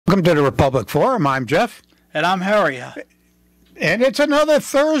Welcome to the Republic Forum. I'm Jeff. And I'm Harry. And it's another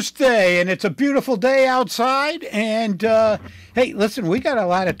Thursday, and it's a beautiful day outside. And hey, listen, we got a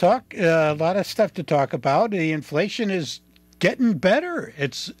lot of stuff to talk about. The inflation is getting better.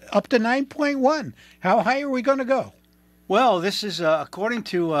 It's up to 9.1. How high are we going to go? Well, this is according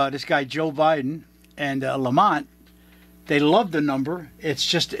to this guy Joe Biden and Lamont. They love the number. It's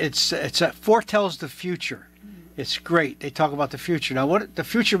foretells the future. It's great. They talk about the future. Now, the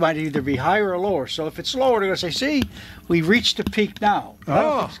future might either be higher or lower. So if it's lower, they're going to say, see, we reached the peak now. I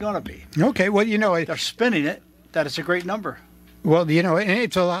don't think it's going to be. Okay, well, they're spinning it that it's a great number. Well, and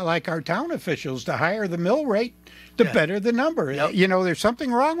it's a lot like our town officials. The higher the mill rate, the better the number. Yep. There's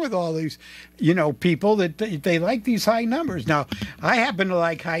something wrong with all these, people that they like these high numbers. Now, I happen to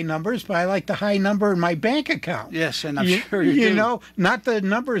like high numbers, but I like the high number in my bank account. Yes, and I'm sure you do. Not the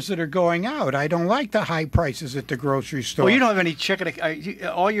numbers that are going out. I don't like the high prices at the grocery store. Well, you don't have any checking.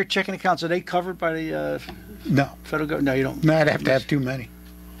 All your checking accounts, are they covered by the No. federal government? No, you don't. No, I'd have to have too many.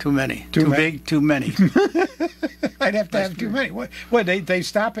 Too many. Too many. Big, too many. I'd have to have too many. What they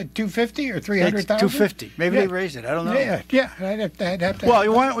stop at 250 or 300,000? 250. Maybe they raised it. I don't know. Yeah. I'd have to. Well,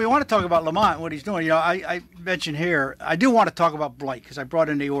 we want to talk about Lamont, what he's doing. I mentioned here, I do want to talk about blight because I brought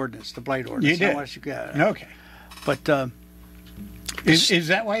in the ordinance, the blight ordinance. You did. Okay. But is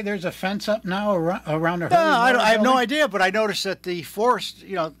that why there's a fence up now around the? No, I have no idea. But I noticed that the forest,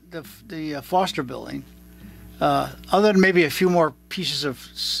 the Foster building, other than maybe a few more pieces of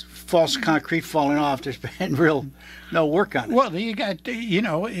false concrete falling off, there's been no work on it. Well, you got,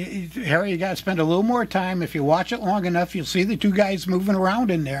 Harry, you got to spend a little more time. If you watch it long enough, you'll see the two guys moving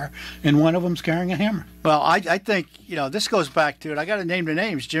around in there, and one of them's carrying a hammer. Well, I think, this goes back to it. I got to name the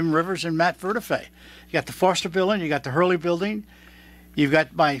names, Jim Rivers and Matt Vertifay. You got the Foster building, you got the Hurley building, you've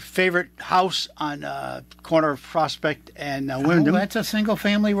got my favorite house on corner of Prospect and Wyndham. Oh, that's a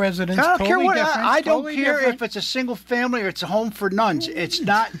single-family residence. I don't care what. I don't totally care different. if it's a single family or it's a home for nuns. It's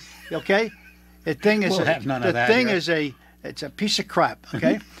not okay. The thing is, We'll have none of that here. It's a piece of crap.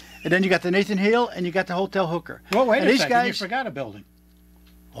 Okay, and then you got the Nathan Hill and you got the Hotel Hooker. Well, wait and a these second. guys, You forgot a building.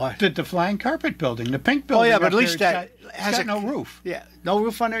 What? The flying carpet building, the pink building. Oh yeah, but at up least there, that has got no roof. Yeah, no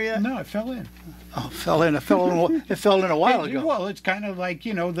roof on there yet. No, it fell in. Oh, it fell in. It fell in a while ago. Well, it's kind of like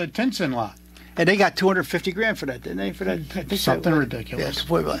the Tinson lot. And they got $250,000 for that, didn't they? For that, I think Something ridiculous.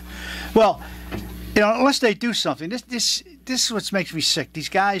 Yeah, well, unless they do something. This is what makes me sick. These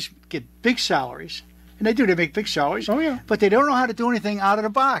guys get big salaries, and they do. They make big salaries. Oh yeah. But they don't know how to do anything out of the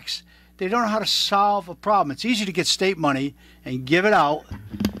box. They don't know how to solve a problem. It's easy to get state money and give it out,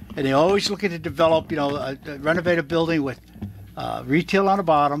 and they always looking to develop, renovate a building with retail on the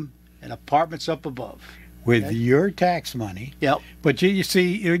bottom and apartments up above. With your tax money. Yep. But you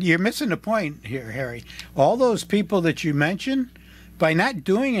see, you're missing the point here, Harry. All those people that you mentioned, by not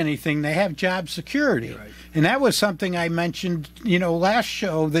doing anything, they have job security. Right. And that was something I mentioned, last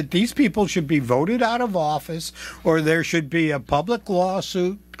show, that these people should be voted out of office, or there should be a public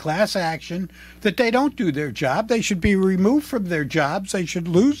lawsuit, class action, that they don't do their job. They should be removed from their jobs. They should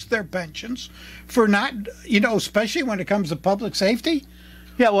lose their pensions for not, especially when it comes to public safety.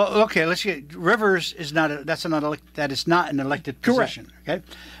 Yeah, well, okay. Let's get Rivers is not that is not an elected position. Correct.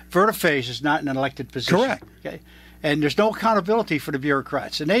 Okay, Vertifay is not an elected position. Correct. Okay, and there's no accountability for the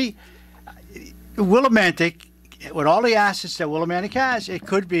bureaucrats. And Willimantic, with all the assets that Willimantic has, it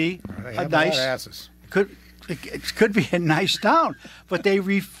could be a nice asses. It could be a nice town, but they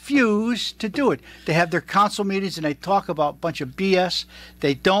refuse to do it. They have their council meetings and they talk about a bunch of BS.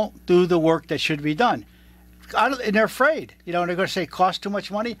 They don't do the work that should be done. And they're afraid, and they're going to say it costs too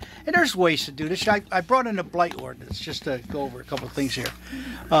much money. And there's ways to do this. I brought in the blight ordinance just to go over a couple of things here.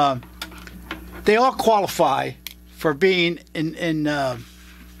 They all qualify for being in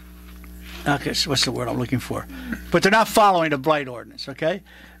okay, so what's the word I'm looking for? But they're not following the blight ordinance, okay?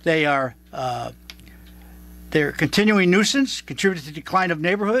 They're continuing nuisance, contribute to the decline of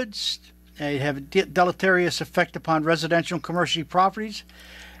neighborhoods. They have a deleterious effect upon residential and commercial properties.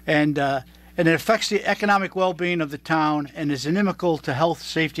 And it affects the economic well-being of the town and is inimical to health,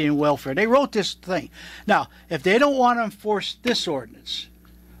 safety, and welfare. They wrote this thing. Now, if they don't want to enforce this ordinance,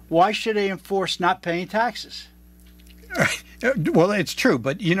 why should they enforce not paying taxes? Well, it's true,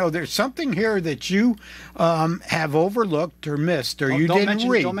 but there's something here that you have overlooked or missed, or you didn't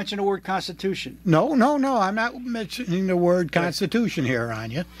read. Don't mention the word Constitution. No, I'm not mentioning the word Constitution here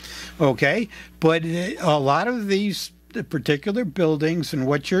on you, okay? But a lot of these particular buildings and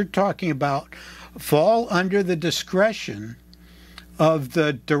what you're talking about fall under the discretion of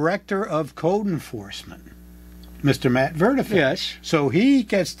the Director of Code Enforcement, Mr. Matt Vertifay. Yes. So he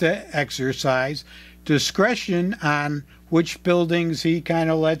gets to exercise discretion on which buildings he kind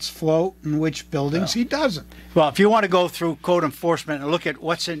of lets float and which buildings he doesn't. Well, if you want to go through code enforcement and look at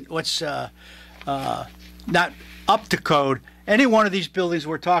what's not up to code, any one of these buildings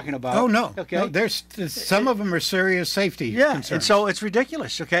we're talking about. Oh no, okay. No, there's some of them are serious safety concerns. And so it's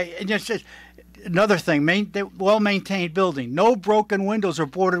ridiculous. Okay, and just another thing, well-maintained building, no broken windows or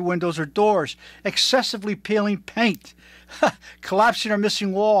boarded windows or doors, excessively peeling paint, collapsing or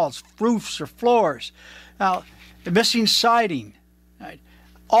missing walls, roofs or floors, now the missing siding. Right?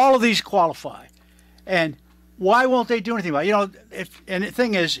 All of these qualify, and why won't they do anything about it? And the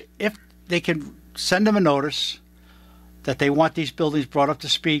thing is, if they can send them a notice that they want these buildings brought up to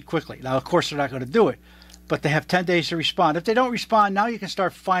speed quickly. Now, of course, they're not going to do it, but they have 10 days to respond. If they don't respond, now you can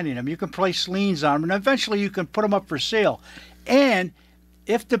start finding them. You can place liens on them, and eventually you can put them up for sale. And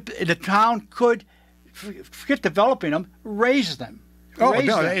if the town could, forget developing them, raise them.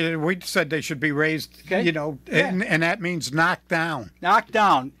 We said they should be raised, okay. And that means knocked down. Knocked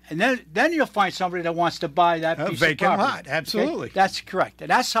down. And then you'll find somebody that wants to buy that piece of property. Vacant lot, absolutely. Okay? That's correct. And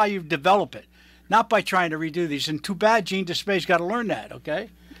that's how you develop it. Not by trying to redo these. And too bad Gene Despay's got to learn that, okay?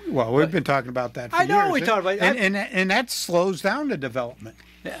 Well, we've been talking about that for years. I know we talked about it. And that slows down the development.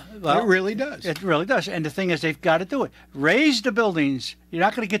 Yeah, well, it really does. It really does. And the thing is, they've got to do it. Raise the buildings. You're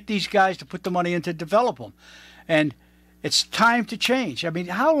not going to get these guys to put the money in to develop them. And it's time to change. I mean,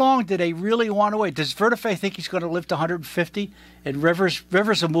 how long do they really want to wait? Does Vertifay think he's going to live to 150? And Rivers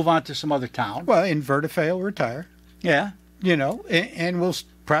will move on to some other town? Well, and Vertifay will retire. Yeah. And we'll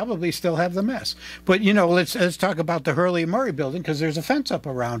probably still have the mess. But, let's talk about the Hurley and Murray building, because there's a fence up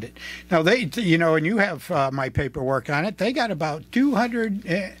around it. Now, they, and you have my paperwork on it, they got about 2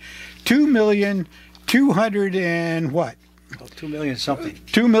 million, 200 and what? Oh, 2 million something.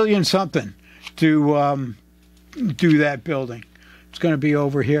 2 million something to do that building. It's going to be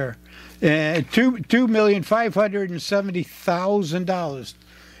over here.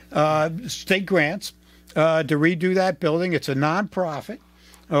 $2,570,000 state grants to redo that building. It's a nonprofit.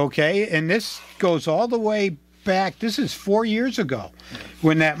 Okay, and this goes all the way back. This is 4 years ago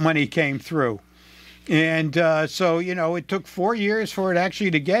when that money came through. And so, it took 4 years for it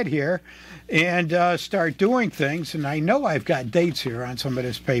actually to get here and start doing things. And I know I've got dates here on some of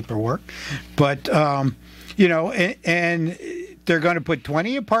this paperwork. But, and they're going to put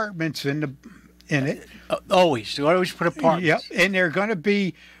 20 apartments in it. Always put apartments. Yep, and they're going to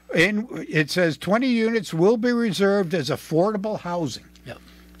be, it says 20 units will be reserved as affordable housing. Yep.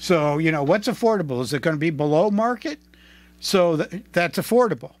 So, what's affordable? Is it going to be below market? So that's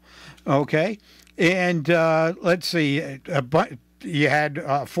affordable. Okay. And let's see, you had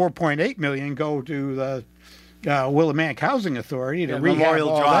 $4.8 million go to the Willimantic Housing Authority to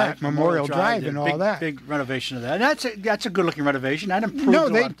rehab Memorial Drive and all that. Big renovation of that. And that's a good-looking renovation. That improved a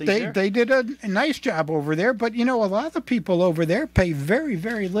lot of things there. They did a nice job over there, but, a lot of the people over there pay very,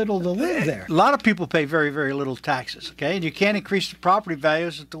 very little to live there. A lot of people pay very, very little taxes, okay? And you can't increase the property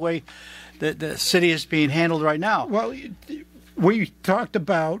values the way the city is being handled right now. Well, we talked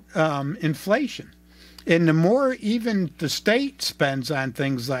about inflation. And the more even the state spends on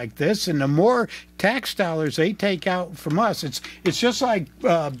things like this, and the more tax dollars they take out from us, it's just like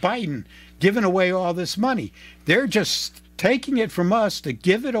Biden giving away all this money. They're just taking it from us to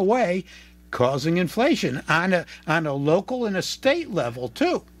give it away, causing inflation on a local and a state level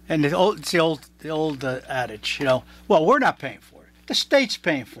too. And it's the old adage, well, we're not paying for it. The state's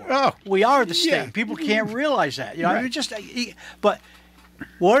paying for it. Oh, we are the state. yeah. People can't realize that. Right. But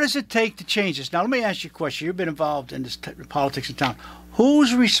what does it take to change this? Now, let me ask you a question. You've been involved in this politics in town.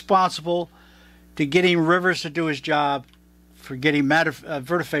 Who's responsible to getting Rivers to do his job, for getting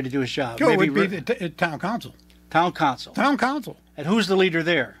Vertifay to do his job? It would be the town council. Town council. Town council. And who's the leader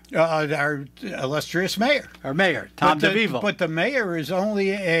there? Our illustrious mayor. Our mayor, Tom DeVivo. But the mayor is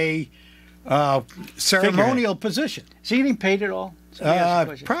only a ceremonial position. Is he getting paid at all?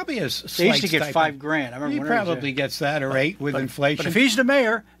 Probably a slight They used to get stipend. $5,000. I remember He when probably gets that, or $8,000 with inflation. But if he's the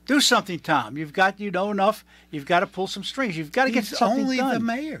mayor, do something, Tom. You've got enough. You've got to pull some strings. You've got to get something done. He's only the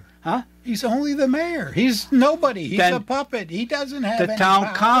mayor. Huh? He's only the mayor. He's nobody. He's a puppet. He doesn't have the any town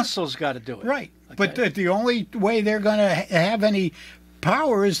power. council's got to do it. Right. Okay. But the only way they're going to have any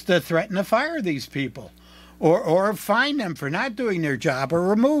power is to threaten to fire these people. Or fine them for not doing their job, or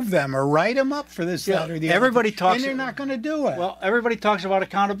remove them, or write them up for this, that, or the other. Everybody talks, and they're not going to do it. Well, everybody talks about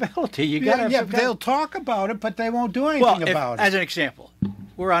accountability. You got to. They'll talk about it, but they won't do anything about it. As an example,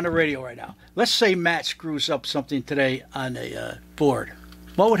 we're on the radio right now. Let's say Matt screws up something today on a board.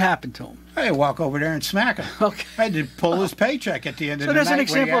 What would happen to him? I walk over there and smack him. Okay. I had to pull his paycheck at the end of the night. So there's an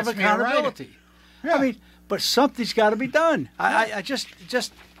example of accountability. Yeah. I mean, but something's got to be done. I just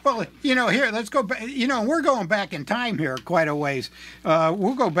Well, here, let's go back. We're going back in time here quite a ways.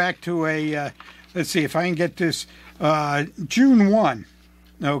 We'll go back to let's see if I can get this, June 1.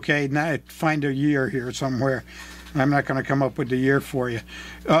 Okay, now find a year here somewhere. I'm not going to come up with the year for you.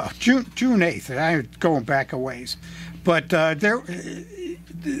 June 8th. I'm going back a ways. But the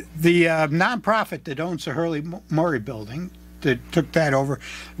nonprofit that owns the Hurley Murray building, that took that over,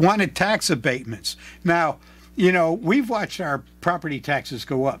 wanted tax abatements. Now, we've watched our property taxes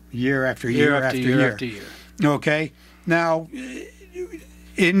go up year after year after year. Okay? Now,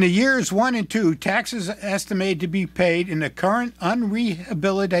 in the years 1 and 2, taxes estimated to be paid in the current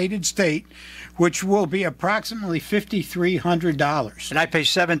unrehabilitated state, which will be approximately $5,300. And I pay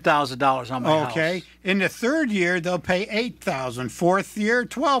 $7,000 on my house. Okay. In the third year, they'll pay $8,000. Fourth year,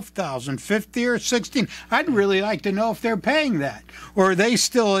 $12,000. Fifth year, $16,000. I'd really like to know if they're paying that, or are they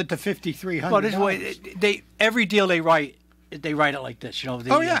still at the $5,300? Well, this way, every deal they write it like this.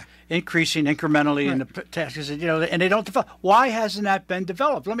 Increasing incrementally in the taxes. And they don't develop. Why hasn't that been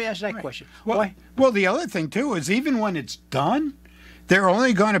developed? Let me ask that question. Why? Well, the other thing too is even when it's done, they're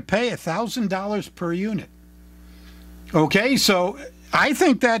only going to pay $1,000 per unit. Okay, so I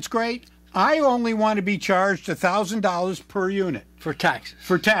think that's great. I only want to be charged $1,000 per unit for taxes.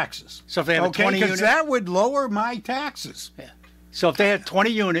 So if they have 20 units, because that would lower my taxes. Yeah. So if they have 20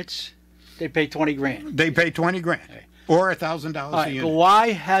 units, they pay $20,000. They pay $20,000 okay. Or $1,000 a unit. But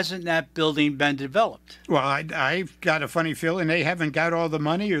why hasn't that building been developed? Well, I've got a funny feeling they haven't got all the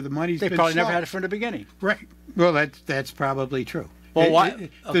money, or the money's been probably slow. Never had it from the beginning. Right. Well, that's probably true. Well, why?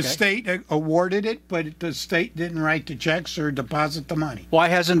 The state awarded it, but the state didn't write the checks or deposit the money. Why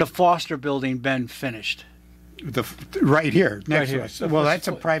hasn't the Foster building been finished? Right here, next to us. Well, that's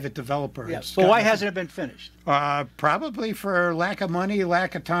a private developer. Yeah. Well, why hasn't it been finished? Probably for lack of money,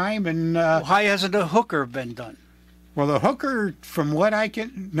 lack of time, and why hasn't the hooker been done? Well, the hooker, from what I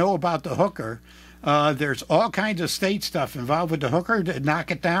can know about the hooker, there's all kinds of state stuff involved with the hooker to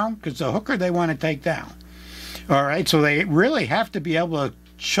knock it down, because the hooker they want to take down. All right, so they really have to be able to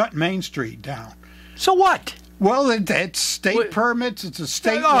shut Main Street down. So what? Well, it's state permits. It's a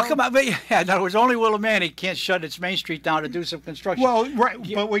state. Oh, come on! In other words, only Willimantic can't shut its Main Street down to do some construction. Well, right,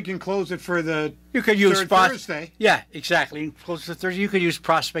 but we can close it for the. You could use Thursday. Yeah, exactly. Close to Thursday. You could use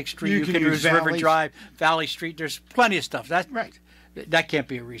Prospect Street. You can use River Drive, Valley Street. There's plenty of stuff. Right. That can't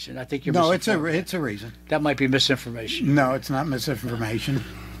be a reason. I think you're. No, it's a reason. That might be misinformation. No, it's not misinformation.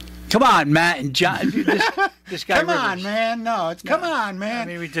 Come on, Matt and John. This guy. Come on, man. No, it's come on, man. I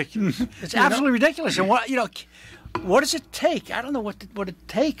mean, ridiculous. It's absolutely ridiculous. And what does it take? I don't know what it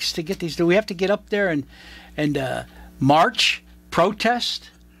takes to get these. Do we have to get up there and march, protest?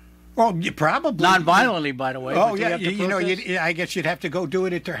 Well, you probably non-violently, by the way. Oh yeah, I guess you'd have to go do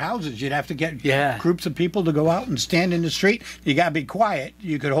it at their houses. You'd have to get groups of people to go out and stand in the street. You got to be quiet.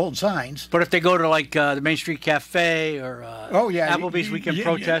 You could hold signs. But if they go to like the Main Street Cafe or Applebee's, we can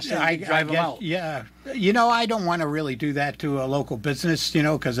protest and drive them out. Yeah, I don't want to really do that to a local business,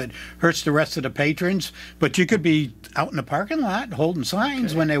 because it hurts the rest of the patrons. But you could be out in the parking lot holding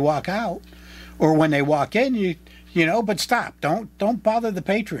signs when they walk out, or when they walk in. But stop. Don't bother the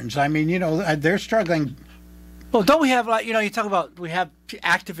patrons. I mean, they're struggling. Well, don't we have, you talk about, we have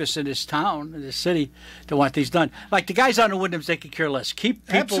activists in this town, in this city, that want these done. Like the guys on the Wyndhams, they could care less. Keep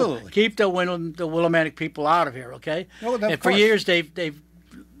the Willimantic people out of here, okay? Oh, and for years, they've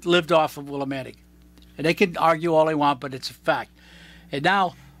lived off of Willimantic. And they can argue all they want, but it's a fact. And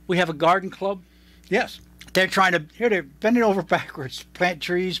now we have a garden club. Yes. They're they're bending over backwards, plant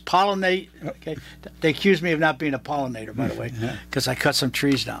trees, pollinate. Okay, they accuse me of not being a pollinator, by the way, because I cut some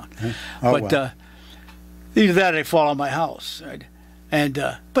trees down. Either that or they fall on my house. Right? And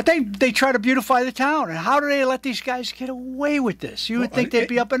but they try to beautify the town. And how do they let these guys get away with this? You would think they'd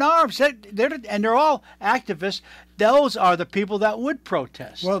be up in arms. They're all activists. Those are the people that would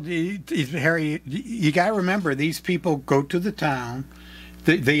protest. Well, Harry, you got to remember, these people go to the town.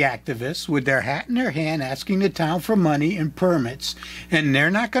 The activists with their hat in their hand asking the town for money and permits, and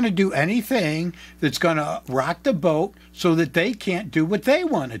they're not going to do anything that's going to rock the boat so that they can't do what they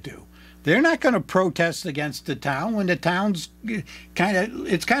want to do. They're not going to protest against the town when the town's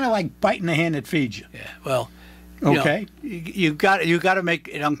it's kind of like biting the hand that feeds you. Yeah, well, okay. You got to make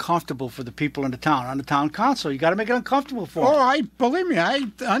it uncomfortable for the people in the town. On the town council, you got to make it uncomfortable for them. Oh, believe me, I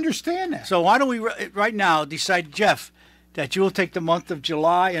understand that. So why don't we right now decide, Jeff, that you will take the month of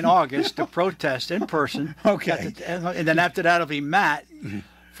July and August to protest in person. Okay. And then after that, it'll be Matt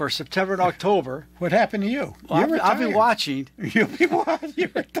for September and October. What happened to you? Well, I'll be watching. You're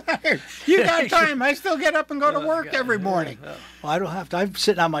retired. You got time. I still get up and go to work every morning. Well, I don't have to. I'm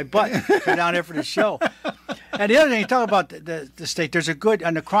sitting on my butt. Go down there for the show. And the other thing, you talk about the state. There's a good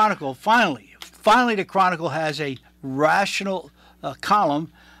on the Chronicle. Finally, the Chronicle has a rational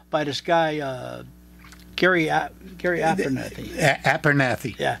column by this guy Gary Abernathy.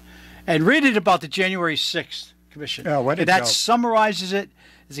 Abernathy. Yeah, and read it about the January 6th Commission. Oh, what a that joke. summarizes it.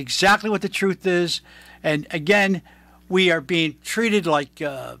 Is exactly what the truth is. And again, we are being treated like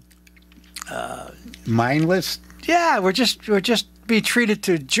mindless. yeah, we're just being treated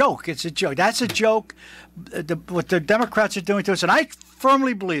to a joke. It's a joke. That's a joke. What the Democrats are doing to us, and I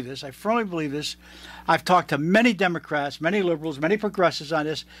firmly believe this. I've talked to many Democrats, many liberals, many progressives on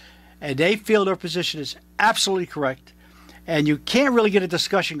this, and they feel their position is absolutely correct. And you can't really get a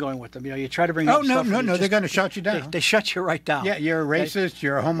discussion going with them. You know, you try to bring up stuff. No, they're going to shut you down. They shut you right down. Yeah, you're a racist,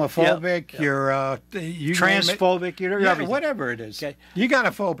 you're homophobic, you're you transphobic, you're everything. Whatever it is. Okay. You got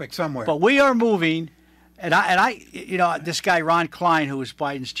a phobic somewhere. But we are moving, and I, you know, this guy Ron Klein, who was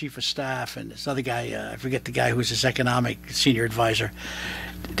Biden's chief of staff, and this other guy, I forget the guy who's his economic senior advisor.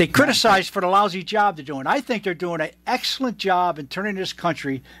 They criticize for the lousy job they're doing. I think they're doing an excellent job in turning this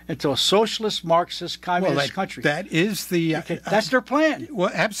country into a socialist, Marxist, communist country. That is the that's their plan.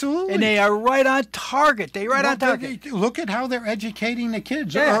 Well, absolutely. And they are right on target. On target. Look at how they're educating the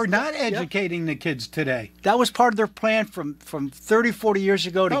kids, or not educating the kids today. That was part of their plan from 30, 40 years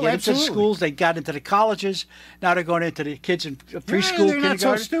ago to get into the schools. They got into the colleges. Now they're going into the kids in preschool, they're not kindergarten.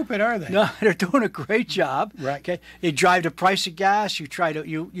 so stupid, are they? No, they're doing a great job. Right. Okay. You drive the price of gas. You try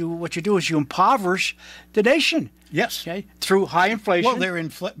to what you do is you impoverish the nation. Yes. Okay. Through high inflation. Well, they're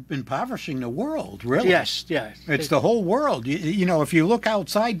impoverishing the world, really. Yes. Yeah. It's the whole world. You know, if you look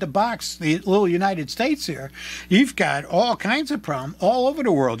outside the box, the little United States here, you've got all kinds of problems all over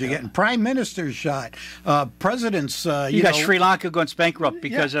the world. You're getting prime ministers shot, presidents. You got Sri Lanka going bankrupt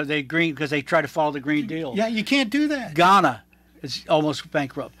because of because they try to follow the Green Deal. Yeah, you can't do that. Ghana is almost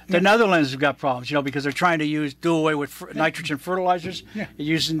bankrupt. The Netherlands have got problems, you know, because they're trying to do away with nitrogen fertilizers. Yeah.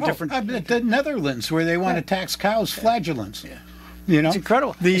 Using different. The Netherlands, where they want to tax cows' flagellants. Yeah. You know, it's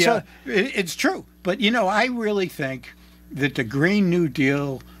incredible. It's true, but you know, I really think that the Green New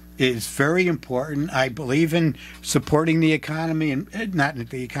Deal is very important. I believe in supporting the economy, and not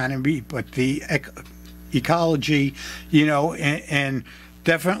the economy, but the ecology. You know, and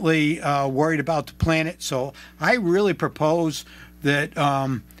definitely worried about the planet. So I really propose that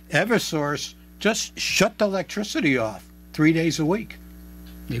Eversource just shut the electricity off 3 days a week.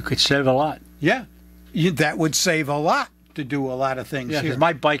 You could save a lot. Yeah, that would save a lot to do a lot of things. Yeah, because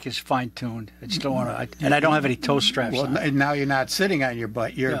my bike is fine-tuned. It's still and I don't have any toe straps on. And now you're not sitting on your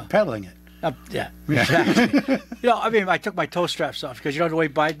butt; you're pedaling it. Yeah, exactly. You know, I mean, I took my toe straps off because you know the way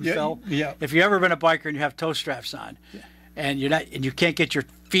Biden fell. Yeah. If you've ever been a biker and you have toe straps on, and you can't get your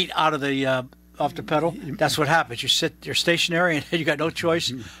feet out of the off the pedal, that's what happens. You're stationary, and you got no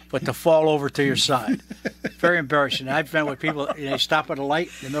choice but to fall over to your side. Very embarrassing. I've been with people. They stop at a light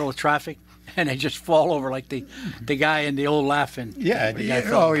in the middle of traffic, and they just fall over like the guy in the old Laughing. Yeah.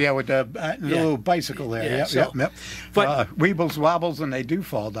 With the little bicycle there. Yeah, Yep. But weebles wobbles, and they do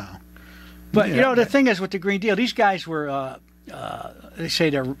fall down. But you know, the thing is with the Green Deal, these guys were they say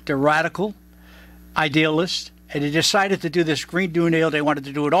they're radical, idealists. And they decided to do this Green New Deal. They wanted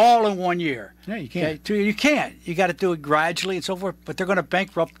to do it all in 1 year. Yeah, you can't. Okay? You can't. You got to do it gradually and so forth. But they're going to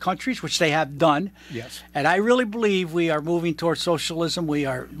bankrupt countries, which they have done. Yes. And I really believe we are moving towards socialism.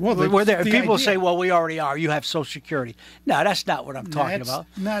 We're there. People say, "Well, we already are. You have Social Security." No, that's not what I'm talking about.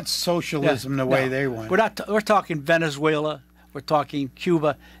 Not socialism the way they want. We're talking Venezuela. We're talking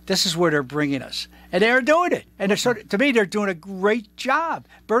Cuba. This is where they're bringing us. And they're doing it. And to me, they're doing a great job.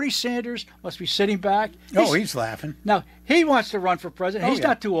 Bernie Sanders must be sitting back. He's laughing. Now, he wants to run for president. He's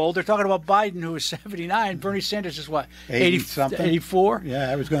not too old. They're talking about Biden, who is 79. Bernie Sanders is what? 80-something? 84?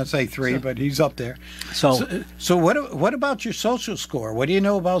 Yeah, I was going to say 3, but he's up there. So what about your social score? What do you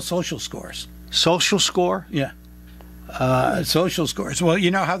know about social scores? Social score? Yeah. Social scores. Well,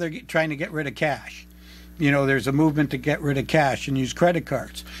 you know how they're trying to get rid of cash. You know, there's a movement to get rid of cash and use credit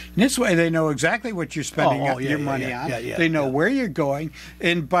cards. And this way, they know exactly what you're spending your money on. They know where you're going.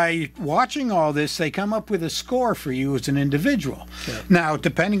 And by watching all this, they come up with a score for you as an individual. Yeah. Now,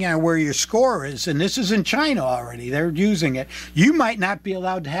 depending on where your score is, and this is in China already, they're using it, you might not be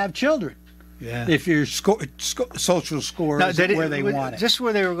allowed to have children. Yeah. If your social score is where they want it. This is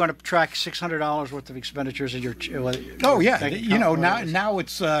where they were going to track $600 worth of expenditures in your. You know, now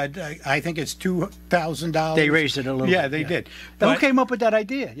it's I think it's $2,000. They raised it a little. Yeah, they did. But who came up with that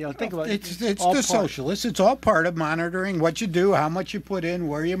idea? You know, think about it. It's the socialists. It's all part of monitoring what you do, how much you put in,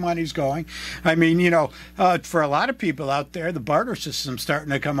 where your money's going. I mean, you know, for a lot of people out there, the barter system's starting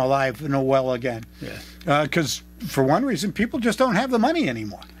to come alive and well again. Yeah. Because for one reason, people just don't have the money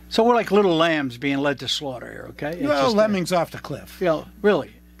anymore. So we're like little lambs being led to slaughter here, okay? It's Well, just, lemmings off the cliff. you know,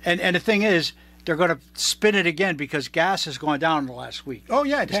 really. And the thing is, they're going to spin it again because gas has gone down in the last week. Oh,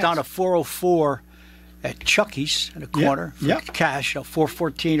 yeah, It's down to 404 at Chucky's in the corner for cash,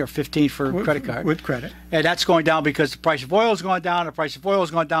 414 or 15 for credit card. With credit. And that's going down because the price of oil has gone down. The price of oil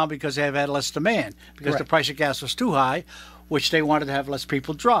has gone down because they have had less demand because the price of gas was too high, which they wanted to have less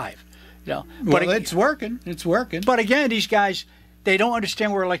people drive. You know, Well, it's working. It's working. but again, these guys, they don't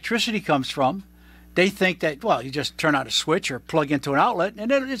understand where electricity comes from. They think that, well, you just turn on a switch or plug into an outlet,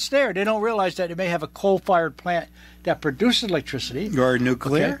 and then it's there. They don't realize that it may have a coal-fired plant that produces electricity. Or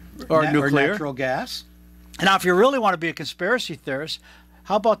nuclear. Or nuclear. Or natural gas. Now, if you really want to be a conspiracy theorist,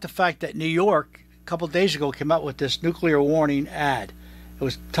 how about the fact that New York, a couple of days ago, came out with this nuclear warning ad? It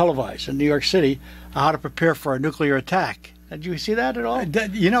was televised in New York City, how to prepare for a nuclear attack. Did you see that at all?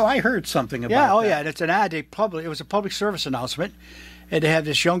 You know, I heard something about Yeah, that. yeah, and it's an ad. It was a public service announcement, and they have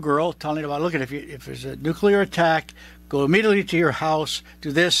this young girl telling about, look, if there's a nuclear attack, go immediately to your house,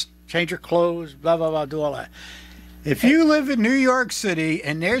 do this, change your clothes, blah blah blah, do all that. If you live in New York City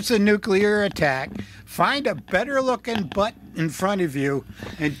and there's a nuclear attack, find a better looking butt in front of you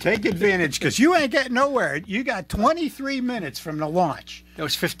and take advantage because you ain't getting nowhere. You got 23 minutes from the launch. It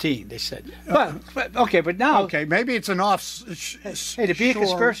was 15, they said. But now, Okay, maybe it's an off. hey, to be a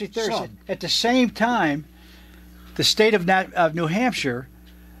conspiracy theorist, at the same time, the state of New Hampshire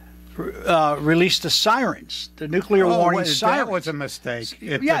released the sirens, the nuclear warning sirens. That was a mistake.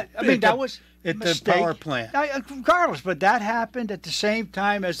 That was at the mistake. power plant. Regardless, but that happened at the same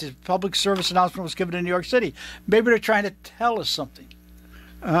time as the public service announcement was given in New York City. Maybe they're trying to tell us something.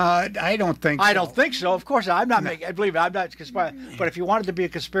 I don't think so. I don't think so. Of course, I'm not making. I believe I'm not conspiring. But if you wanted to be a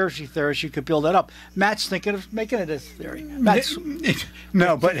conspiracy theorist, you could build that up. Matt's thinking of making it a theory.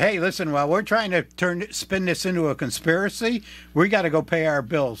 No, but hey, listen. While we're trying to spin this into a conspiracy, we got to go pay our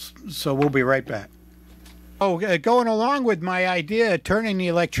bills. So we'll be right back. Oh, going along with my idea of turning the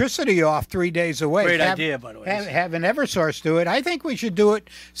electricity off 3 days a week. Great idea, by the way. Have an Eversource do it. I think we should do it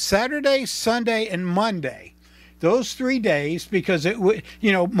Saturday, Sunday, and Monday. Those 3 days, because it would,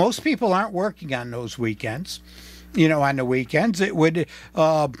 most people aren't working on those weekends. On the weekends, it would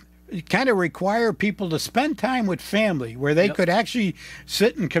kind of require people to spend time with family where they could actually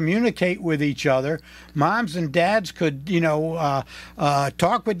sit and communicate with each other. Moms and dads could,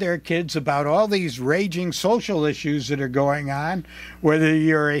 talk with their kids about all these raging social issues that are going on, whether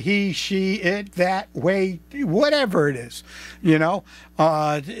you're a he, she, it, that, way, whatever it is,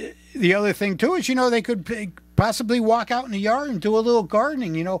 The other thing, too, is, they could possibly walk out in the yard and do a little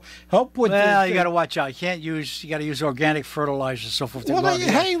gardening, help with. Well, you got to watch out. You got to use organic fertilizer and so forth. Well,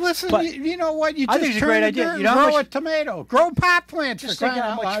 hey, listen, but you know what? You I just think it's a great idea. Grow a tomato, grow pot plants. Just for crying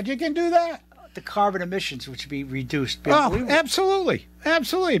out loud. You can do that. The carbon emissions, which would be reduced. Oh, absolutely,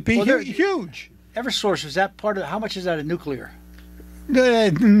 it'd be huge. Eversource, is that part of? How much is that of nuclear?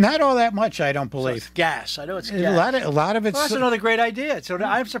 Not all that much, I don't believe. So it's gas. I know it's gas. A lot of it's. Well, that's another great idea. So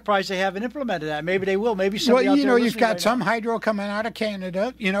I'm surprised they haven't implemented that. Maybe they will. Maybe somebody Well, out there you've got right some now. hydro coming out of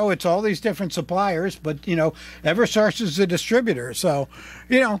Canada. It's all these different suppliers, but Eversource is the distributor. So,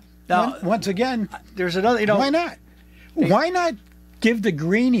 Now, once again, there's another. Why not? Why not give the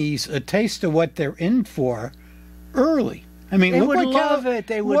greenies a taste of what they're in for early? I mean, They look would what love it.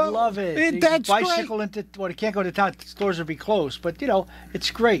 They would love it. That's bicycle great. into. Well, they can't go to town. Stores would be closed. But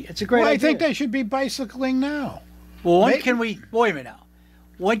it's great. It's a great idea. I think they should be bicycling now. Well, when can we? Wait a minute now.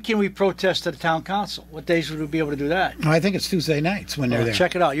 When can we protest at the town council? What days would we be able to do that? I think it's Tuesday nights when they're there.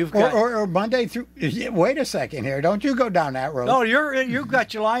 Check it out. You've got. Or Monday through. Wait a second here. Don't you go down that road. No, you've got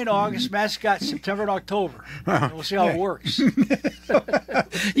July and August. Matt's got September and October. We'll see how it works.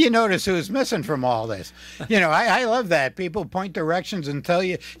 You notice who's missing from all this. I love that. People point directions and tell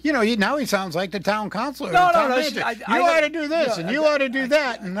you, now he sounds like the town councilor. No, You ought to do this and you ought to do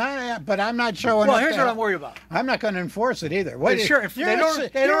that. But I'm not showing Well, up here's there. what I'm worried about. I'm not going to enforce it either. Sure, if they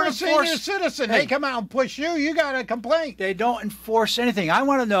don't you're a senior enforce- citizen. Hey. They come out and push you. You got a complaint. They don't enforce anything. I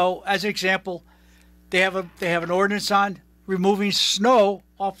want to know, as an example, they have an ordinance on removing snow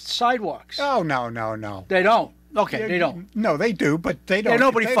off sidewalks. Oh, no. They don't. Okay, they don't. No, they do, but they don't.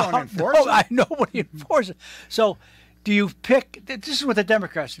 Nobody they follow- don't enforce it. Nobody enforces it. So, do you pick? This is what the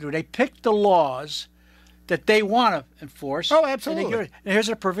Democrats do. They pick the laws that they want to enforce. Oh, absolutely. And here's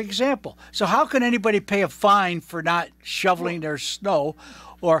a perfect example. So, how can anybody pay a fine for not shoveling their snow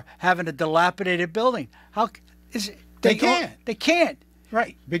or having a dilapidated building? How is it? They can't. They can't.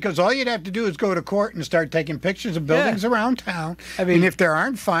 Right, because all you'd have to do is go to court and start taking pictures of buildings around town. I mean, and if there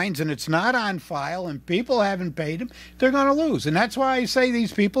aren't fines and it's not on file and people haven't paid them, they're going to lose. And that's why I say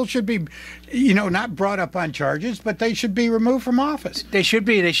these people should be, not brought up on charges, but they should be removed from office. They should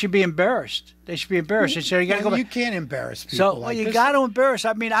be. They should be embarrassed. They should be embarrassed. They said, you can't embarrass people. So you got to embarrass.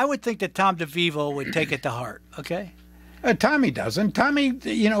 I mean, I would think that Tom DeVivo would take it to heart. Okay. Tommy doesn't. Tommy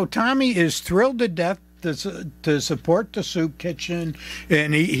is thrilled to death to support the soup kitchen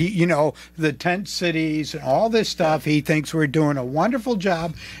and he the tent cities and all this stuff. He thinks we're doing a wonderful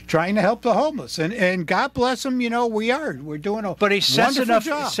job trying to help the homeless, and God bless him. We're doing a but he's wonderful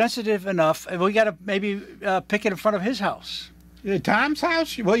job. Sensitive enough, and we got to maybe pick it in front of his house. Tom's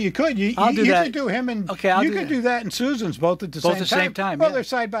house? Well, you could. I'll do that. Could do him and okay, you could do that and Susan's both at the same time. Well, they're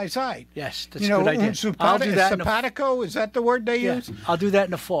side by side. Yes, that's a good idea. I'll do that. Simpatico, is that the word they use? I'll do that in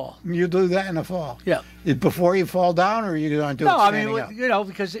the fall. You do that in the fall. Yeah. Before you fall down, or are you going to do it standing up?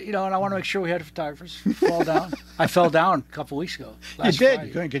 Because and I want to make sure we had photographers fall down. I fell down a couple weeks ago. You did. Friday.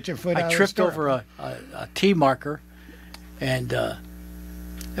 You couldn't get your foot out. I tripped over a T marker, and.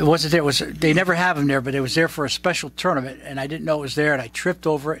 It wasn't there. They never have them there, but it was there for a special tournament, and I didn't know it was there, and I tripped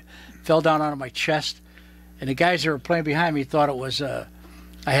over it, fell down onto my chest, and the guys that were playing behind me thought it was I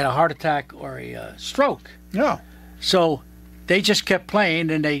had a heart attack or a stroke. No. So they just kept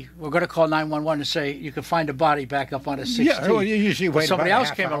playing, and they were going to call 911 and say you can find the body back up on a 16. Yeah, well, you usually wait. Somebody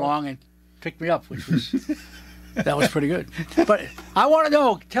else came along and picked me up, which was that was pretty good. But I want to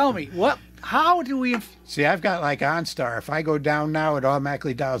know. Tell me what. How do we... See, I've got like OnStar. If I go down now, it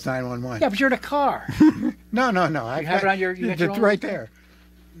automatically dials 911. Yeah, but you're in a car. No. I have it on your... It's right there.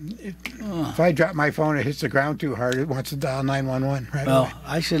 If I drop my phone, it hits the ground too hard, it wants to dial 911 right away. Well,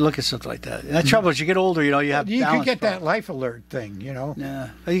 I should look at something like that. And the trouble is, you get older, you have You balance can get problems. that life alert thing, Yeah.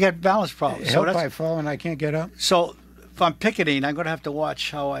 You got balance problems. Help I fall and I can't get up. So if I'm picketing, I'm going to have to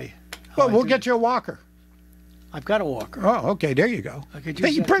watch how I... We'll get you a walker. I've got a walker. Oh, okay, there you go.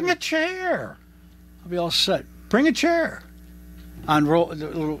 Hey, you bring a chair. I'll be all set. Bring a chair. On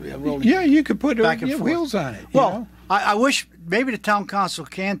rolling. Yeah, you could put back and forth. Wheels on it. Well, I wish maybe the town council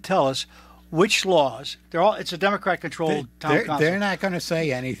can tell us which laws. It's a Democrat-controlled town council. They're not going to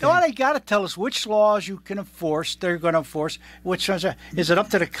say anything. No, they got to tell us which laws you can enforce. They're going to enforce. Which ones is it up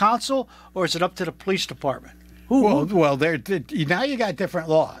to the council or is it up to the police department? Well, now you got different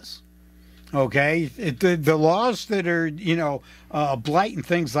laws. Okay, the laws that are blight and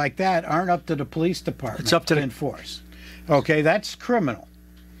things like that aren't up to the police department. It's up to enforce. Okay, that's criminal.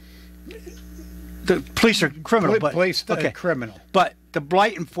 The police are criminal, but police are criminal. But the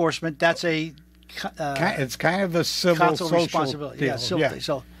blight enforcement, that's a it's kind of a civil social responsibility. Deal. Yeah, civil thing.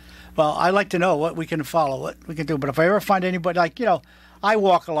 So, well, I like to know what we can follow, what we can do. But if I ever find anybody I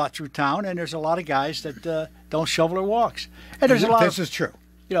walk a lot through town, and there's a lot of guys that don't shovel their walks, and there's a lot. This is true.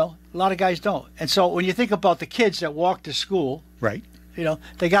 A lot of guys don't. And so when you think about the kids that walk to school, right?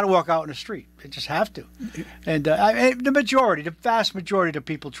 They got to walk out in the street. They just have to. And the vast majority of the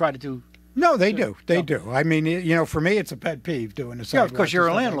people try to do. No, they do. They do. I mean, for me, it's a pet peeve doing the sidewalks. Yeah, of course, you're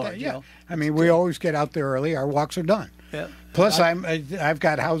a landlord. Yeah. I mean, we always get out there early. Our walks are done. Yeah. Plus, I've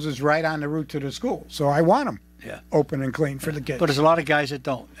got houses right on the route to the school, so I want them. Yeah. Open and clean for the kids. But there's a lot of guys that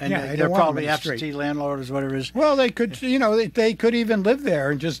don't, and they're probably absentee landlords, whatever it is. Well, they could, they could even live there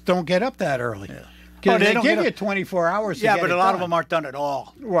and just don't get up that early. Yeah. They give you 24 hours. Yeah, but a lot of them aren't done at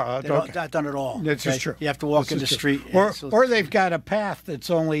all. Well, not done at all. This is true. You have to walk in the street, or they've got a path that's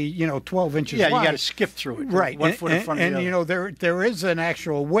only 12 inches wide. Yeah, you got to skip through it. Right, 1 foot in front of the other. And there is an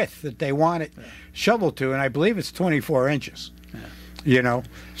actual width that they want it shoveled to, and I believe it's 24 inches. Yeah.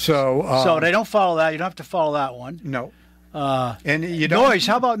 So they don't follow that. You don't have to follow that one. No. And you don't, noise.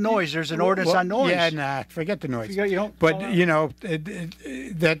 How about noise? There's an ordinance on noise. Yeah, forget the noise. You don't. But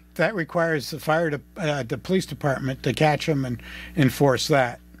that requires the police department to catch them and enforce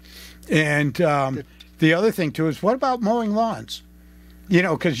that. And the other thing too is, what about mowing lawns?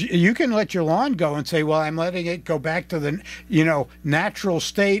 Because you can let your lawn go and say, well, I'm letting it go back to the, natural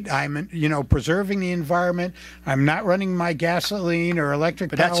state. I'm, preserving the environment. I'm not running my gasoline or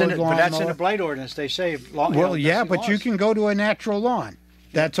electric powered lawnmower. But that's in the blight ordinance. They say. Well, yeah, but you can go to a natural lawn.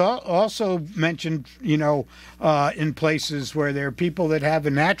 That's also mentioned, in places where there are people that have a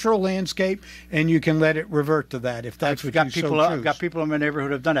natural landscape, and you can let it revert to that if that's what you so choose. I've got people in my neighborhood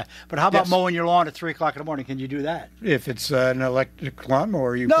who have done that. But how about mowing your lawn at 3 o'clock in the morning? Can you do that? If it's an electric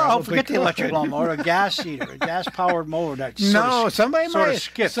lawnmower, forget the electric lawnmower, a gas heater, a gas-powered mower.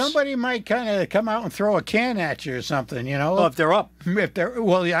 Somebody might kind of come out and throw a can at you or something, Well, if they're up.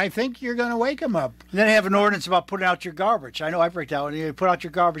 I think you're going to wake them up. And then they have an ordinance about putting out your garbage. I know I break that one. You put out your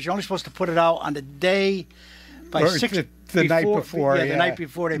garbage. You're only supposed to put it out on the day by Or 6 the night before. Yeah, the night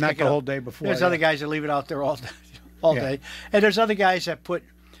before they not pick the it up. whole day before. There's yeah. other guys that leave it out there all Yeah. day, and there's other guys that put,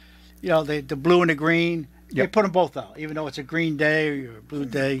 the blue and the green. They Yep. put them both out, even though it's a green day or a blue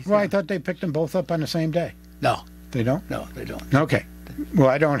day. Well, I thought they picked them both up on the same day. No, They don't. no, they don't. Okay. Well,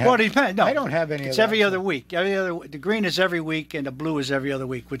 I don't have. Well, it depends. No, I don't have any. It's of that, every so- other week. The green is every week, and the blue is every other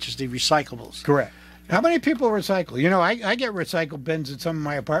week, which is the recyclables. Correct. How many people recycle? I get recycle bins at some of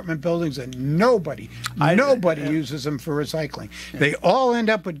my apartment buildings, and nobody uses them for recycling. Yeah. They all end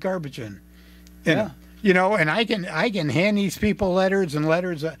up with garbage in them. And I can hand these people letters and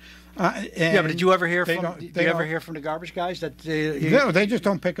letters. But did you ever hear from? Did you ever hear from the garbage guys that? No, they just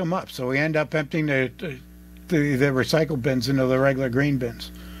don't pick them up. So we end up emptying the recycle bins into the regular green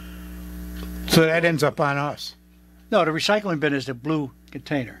bins. So that ends up on us. No, the recycling bin is the blue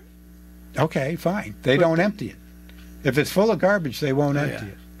container. Okay, fine. They don't empty it. If it's full of garbage, they won't empty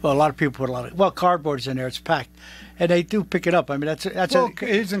it. Well, a lot of people put cardboard's in there. It's packed, and they do pick it up. I mean,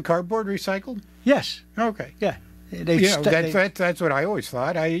 isn't cardboard recycled? Yes. Okay. Yeah. That's what I always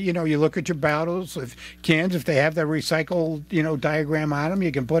thought. You look at your bottles, cans, if they have the recycle, diagram on them,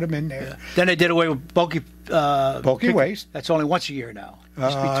 you can put them in there. Yeah. Then they did away with bulky waste. That's only once a year now. It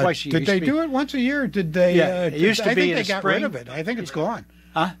used to be twice a year. Did they do it once a year? Or did they? Yeah, it used to be in I think the they got spring. rid of it. I think it's gone.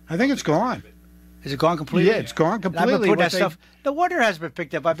 Huh? I think it's gone. Is it gone completely? Yeah, it's gone I've been completely. putting that stuff. No wonder it hasn't been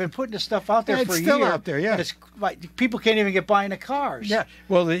picked up. I've been putting the stuff out there Yeah, for it's a still year. out there, yeah. And people can't even get by in the cars. Yeah.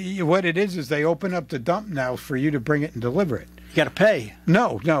 Well, what it is they open up the dump now for you to bring it and deliver it. You got to pay.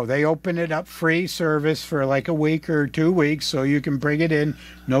 No, they open it up free service for like a week or 2 weeks, so you can bring it in,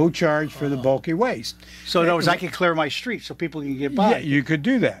 no charge for the bulky waste. So in other words, I can clear my street so people can get by. Yeah, you could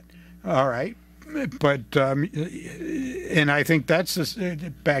do that. All right. But and I think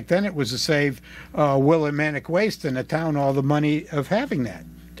back then it was to save Willimantic Waste and the town all the money of having that,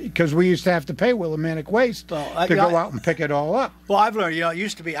 because we used to have to pay Willimantic Waste to go out and pick it all up. Well, I've learned. It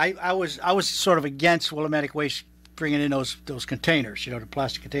used to be. I was sort of against Willimantic Waste bringing in those containers, the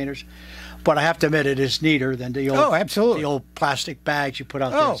plastic containers. But I have to admit, it is neater than the old absolutely. the old plastic bags you put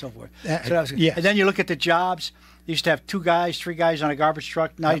out there and so forth. Yes. And then you look at the jobs. You used to have 2 guys, 3 guys on a garbage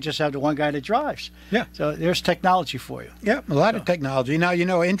truck. Now you just have the 1 guy that drives. Yeah. So there's technology for you. Yeah, a lot of technology. Now,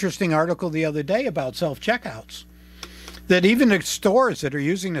 interesting article the other day about self-checkouts. That even the stores that are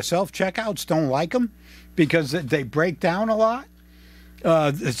using the self-checkouts don't like them because they break down a lot.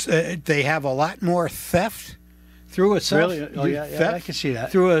 They have a lot more theft through a self. Really? Oh, yeah, I can see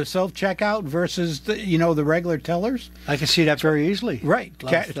that. Through a self-checkout versus the regular tellers. I can see that very easily. Right,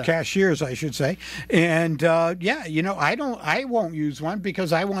 cashiers, I should say. And I won't use one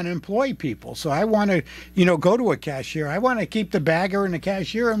because I want to employ people. So I want to, go to a cashier. I want to keep the bagger and the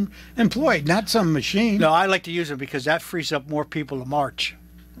cashier employed, not some machine. No, I like to use them because that frees up more people to march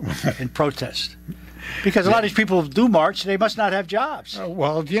and protest. Because a lot of these people do march, they must not have jobs.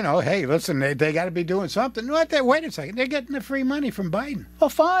 Well, hey, listen, they got to be doing something. Wait a second, they're getting the free money from Biden. Well,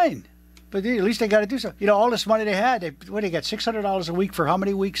 fine. But at least they got to do something. All this money they had, they got $600 a week for how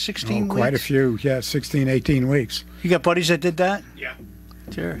many weeks? 16 weeks? Quite a few, 16, 18 weeks. You got buddies that did that? Yeah.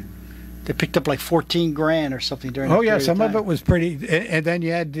 Sure. They picked up like $14,000 or something during. Oh yeah, some of it was pretty. And then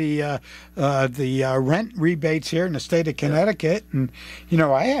you had the rent rebates here in the state of Connecticut, and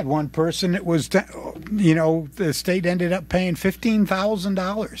I had one person that was, the state ended up paying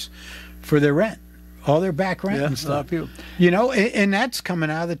 $15,000 for their rent, all their back rent and stuff. A lot of people. And that's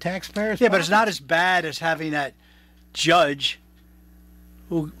coming out of the taxpayers' Yeah, but pocket. it's not as bad as having that judge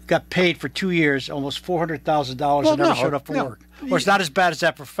who got paid for 2 years, almost $400,000 and never showed up for work. Or it's not as bad as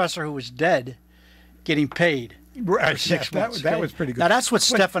that professor who was dead getting paid for 6 months. That was pretty good. Now, that's what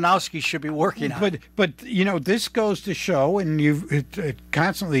Stefanowski should be working on. But this goes to show, and you've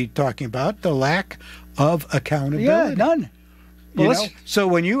constantly talking about the lack of accountability. Yeah, none. Well, So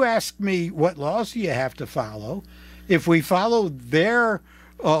when you ask me what laws do you have to follow, if we follow their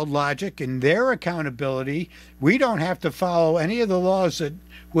logic and their accountability, we don't have to follow any of the laws that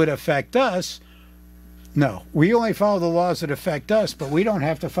would affect us. No, we only follow the laws that affect us, but we don't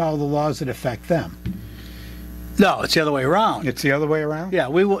have to follow the laws that affect them. No, it's the other way around. It's the other way around? Yeah,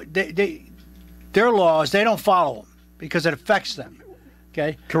 their laws, they don't follow them because it affects them.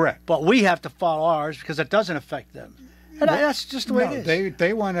 Okay? Correct. But we have to follow ours because it doesn't affect them. And that's just the way it is.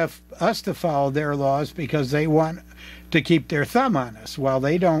 They want us to follow their laws because they want to keep their thumb on us while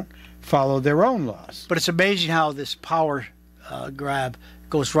they don't follow their own laws. But it's amazing how this power grab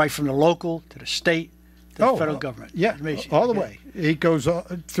goes right from the local to the state to the federal government. Yeah, all the way. It goes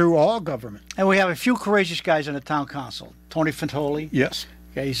through all government. And we have a few courageous guys on the town council. Tony Fantoli. Yes.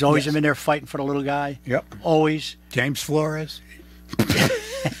 Okay, he's always been there fighting for the little guy. Yep. Always. James Flores.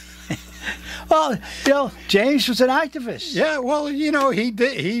 Well, James was an activist. Yeah, well,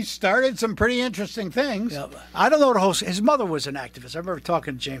 he started some pretty interesting things. Yeah, I don't know the whole. His mother was an activist. I remember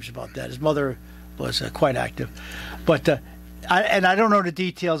talking to James about that. His mother was quite active, but I don't know the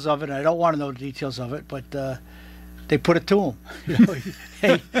details of it. And I don't want to know the details of it, but they put it to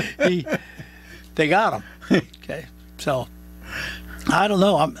him. They got him. Okay, so I don't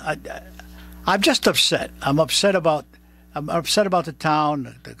know. I'm just upset. I'm upset about the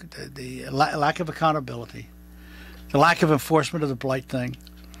town, the lack of accountability, the lack of enforcement of the blight thing.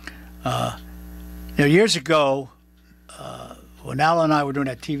 Years ago, when Al and I were doing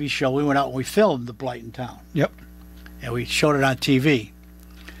that TV show, we went out and we filmed the blight in town. Yep. And we showed it on TV.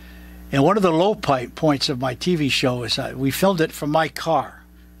 And one of the low points of my TV show is we filmed it from my car.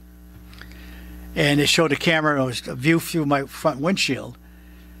 And it showed the camera, it was a view through my front windshield.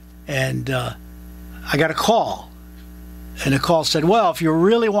 And I got a call. And the call said, well, if you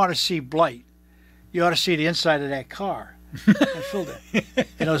really want to see blight, you ought to see the inside of that car. I filmed it.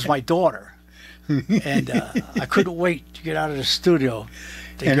 And it was my daughter. And I couldn't wait to get out of the studio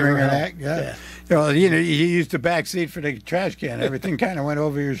to And give her bring her help. back, yeah. Well, you used the back seat for the trash can. Everything kind of went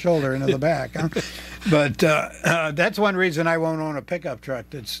over your shoulder into the back. Huh? But that's one reason I won't own a pickup truck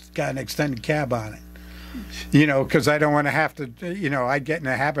that's got an extended cab on it. Because I don't want to have to, I'd get in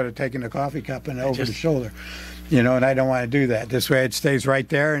the habit of taking the coffee cup and over the shoulder, and I don't want to do that. This way it stays right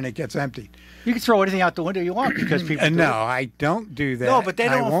there and it gets emptied. You can throw anything out the window you want because people do No, it. I don't do that. No, but they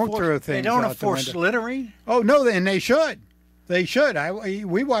don't I won't enforce, throw things they don't out enforce the window. littering. Oh, no, and they should. They should.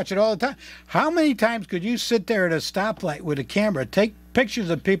 We watch it all the time. How many times could you sit there at a stoplight with a camera, take pictures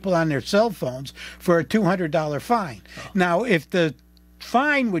of people on their cell phones for a $200 fine? Oh. Now, if the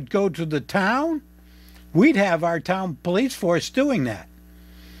fine would go to the town, we'd have our town police force doing that.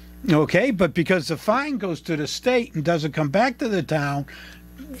 Okay, but because the fine goes to the state and doesn't come back to the town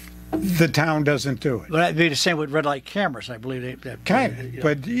doesn't do it. But that'd be the same with red light cameras, I believe. Kind of,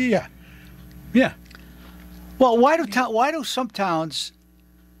 but yeah. Well, why do some towns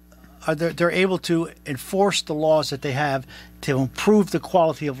they're able to enforce the laws that they have to improve the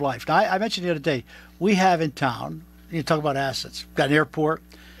quality of life? Now, I mentioned the other day we have in town. You talk about assets. We've got an airport.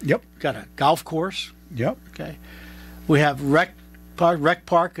 Yep. Got a golf course. Yep. Okay. We have Rec Park. Rec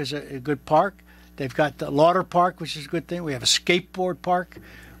Park is a good park. They've got the Lauder Park, which is a good thing. We have a skateboard park.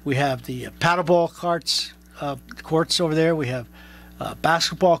 We have the paddleball courts over there. We have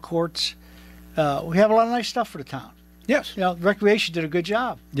basketball courts. We have a lot of nice stuff for the town. Yes. Recreation did a good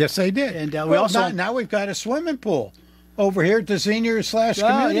job. Yes, they did. And we also now we've got a swimming pool over here at the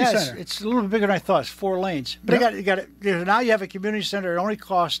senior/community center. It's a little bit bigger than I thought. It's 4 lanes. But you got now you have a community center. It only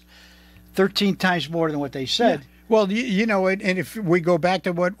costs 13 times more than what they said. Yeah. Well, and if we go back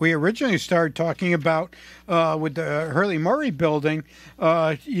to what we originally started talking about with the Hurley Murray building,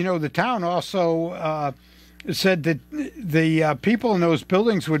 the town also said that the people in those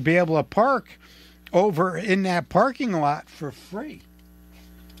buildings would be able to park over in that parking lot for free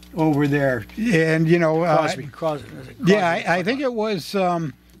over there. And, Crosby, I think it was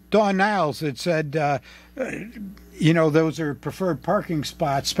Dawn Niles that said, those are preferred parking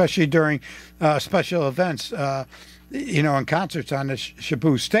spots, especially during special events, and concerts on the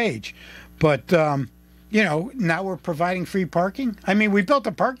Shaboo stage. But, now we're providing free parking. I mean, we built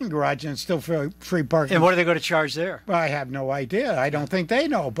a parking garage and it's still free parking. And what are they going to charge there? I have no idea. I don't think they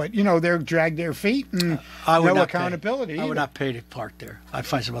know. But, they're dragged their feet and no accountability. I would not pay to park there. I'd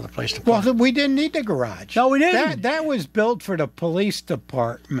find some other place to park. Well, we didn't need the garage. No, we didn't. That was built for the police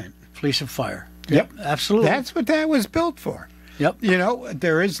department. Police and fire. Yep, absolutely. That's what that was built for. Yep.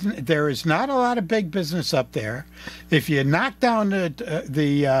 There is not a lot of big business up there. If you knock down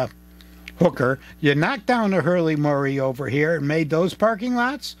the Hooker, you knocked down the Hurley Murray over here and made those parking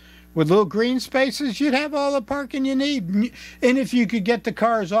lots with little green spaces, you'd have all the parking you need. And if you could get the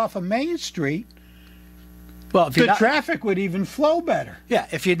cars off of Main Street, the traffic would even flow better. Yeah,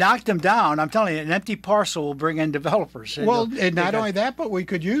 if you knock them down, I'm telling you, an empty parcel will bring in developers. And not only that, but we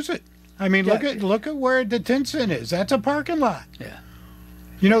could use it. I mean, look at where the Tinson is. That's a parking lot. Yeah.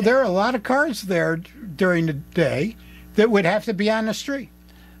 There are a lot of cars there during the day that would have to be on the street.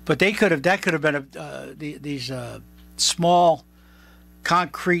 But that could have been these small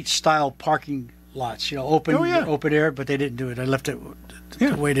concrete style parking lots, open air, but they didn't do it. I left it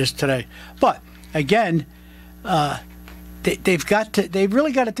the way it is today. But again, they've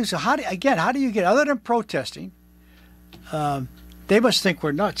really got to do so. How do you get, other than protesting? They must think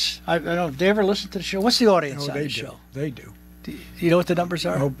we're nuts. I don't know. Do they ever listen to the show? What's the audience on the show? They do. Do you know what the numbers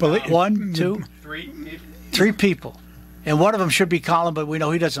are? 1, 2, 3. 3 people. And one of them should be Colin, but we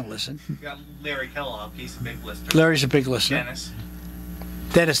know he doesn't listen. You got Larry Kellogg. He's a big listener. Larry's a big listener. Dennis.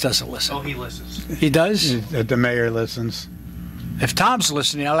 Dennis doesn't listen. Oh, he listens. He does? The mayor listens. If Tom's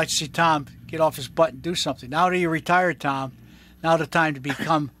listening, I'd like to see Tom get off his butt and do something. Now that you're retired, Tom, now the time to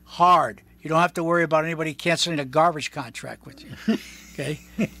become hard. You don't have to worry about anybody canceling a garbage contract with you. Okay?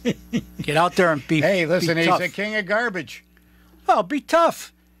 Get out there and be Hey, listen, be he's tough. a king of garbage. Well, be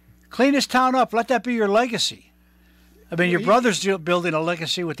tough. Clean this town up. Let that be your legacy. I mean, your brother's building a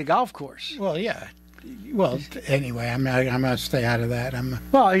legacy with the golf course. Well, yeah. Well, anyway, I'm gonna stay out of that.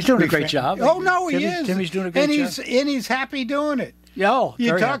 Well, he's doing a great job. Oh no, he is. Timmy's doing a great job. And he's happy doing it. Yeah,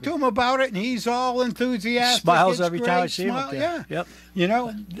 You talk to him about it, and he's all enthusiastic. Smiles It's every great. time I see him up there. Yeah. Yep. You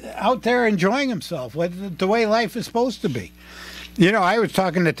know, out there enjoying himself, the way life is supposed to be. You know, I was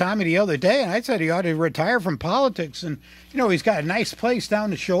talking to Tommy the other day, and I said he ought to retire from politics. And you know, he's got a nice place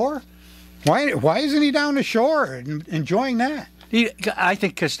down the shore. Why isn't he down the shore and enjoying that? I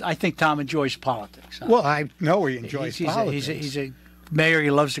think Tom enjoys politics. Well, I know he enjoys politics. He's a mayor. He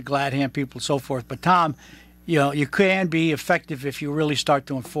loves to glad hand people, and so forth. But Tom, you know, you can be effective if you really start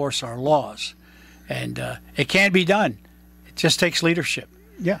to enforce our laws, and it can be done. It just takes leadership.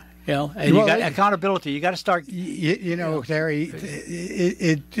 Yeah. You know, and you got accountability. You got to start. You know, Terry,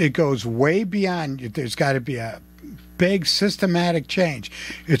 it goes way beyond. There's got to be a big systematic change.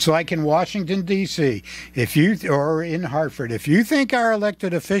 It's like in Washington D.C. or in Hartford, if you think our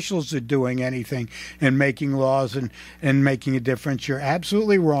elected officials are doing anything and making laws and making a difference, you're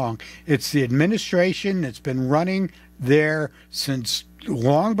absolutely wrong. It's the administration that's been running there since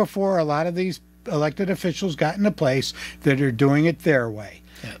long before a lot of these elected officials got into place that are doing it their way.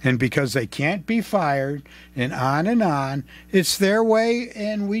 Yep. And because they can't be fired and on, it's their way,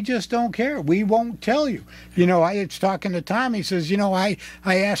 and we just don't care. We won't tell you. You know, I was talking to Tom. He says, you know, I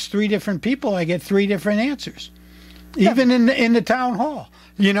asked 3 different people. I get 3 different answers, even in the town hall.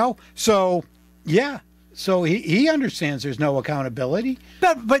 You know, so yeah. So he understands there's no accountability.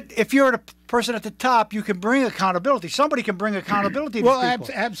 But if you're the person at the top, you can bring accountability. Somebody can bring accountability to people.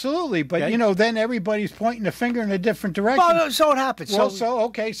 Absolutely. But, Okay. you know, then everybody's pointing the finger in a different direction. Well, so it happens. Well,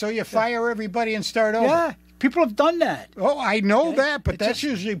 so you fire everybody and start over. Yeah, people have done that. Oh, I know that, but It's that's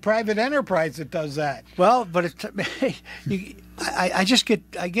just- usually private enterprise that does that. Well, but I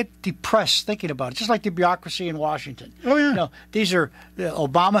get depressed thinking about it. Just like the bureaucracy in Washington. Oh, yeah. You know, these are the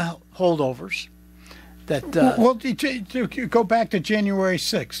Obama holdovers. That Well, to go back to January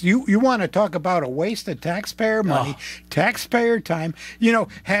 6th, you want to talk about a waste of taxpayer money, taxpayer time. You know,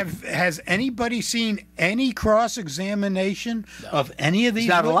 has anybody seen any cross-examination of any of these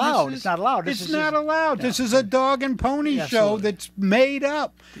not allowed. witnesses? It's not allowed. It's not allowed. This is a dog and pony Yeah, show absolutely. that's made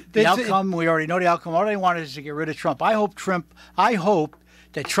up. the outcome, we already know the outcome. All they wanted is to get rid of Trump. I hope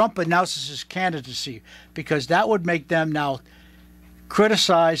that Trump announces his candidacy, because that would make them now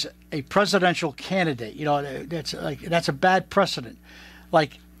criticize a presidential candidate. You know, that's a bad precedent.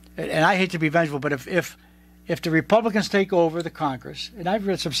 Like, and I hate to be vengeful, but if the Republicans take over the Congress, and I've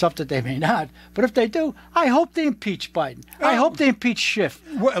read some stuff that they may not, but if they do, I hope they impeach Biden. I hope they impeach Schiff.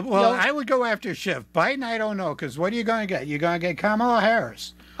 Well, You know, I would go after Schiff. Biden, I don't know, because what are you going to get? You're going to get Kamala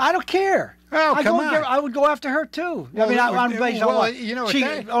Harris. I don't care. Oh, come on. I would go after her too. I mean, I'm based on well, what? you know, She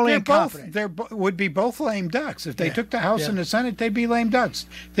only incompetent. They would be both lame ducks. If they took the House and the Senate, they'd be lame ducks.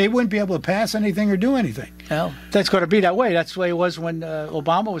 They wouldn't be able to pass anything or do anything. Well, that's going to be that way. That's the way it was when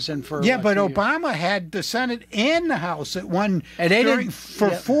Obama was in for. Yeah, but 2 years. Obama had the Senate and the House at one And they didn't- for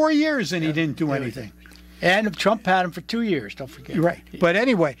yeah. 4 years, and he didn't do anything. And Trump had him for 2 years. Don't forget. Right. But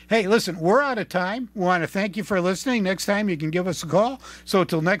anyway, hey, listen, we're out of time. We want to thank you for listening. Next time you can give us a call. So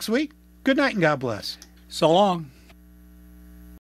till next week, good night and God bless. So long.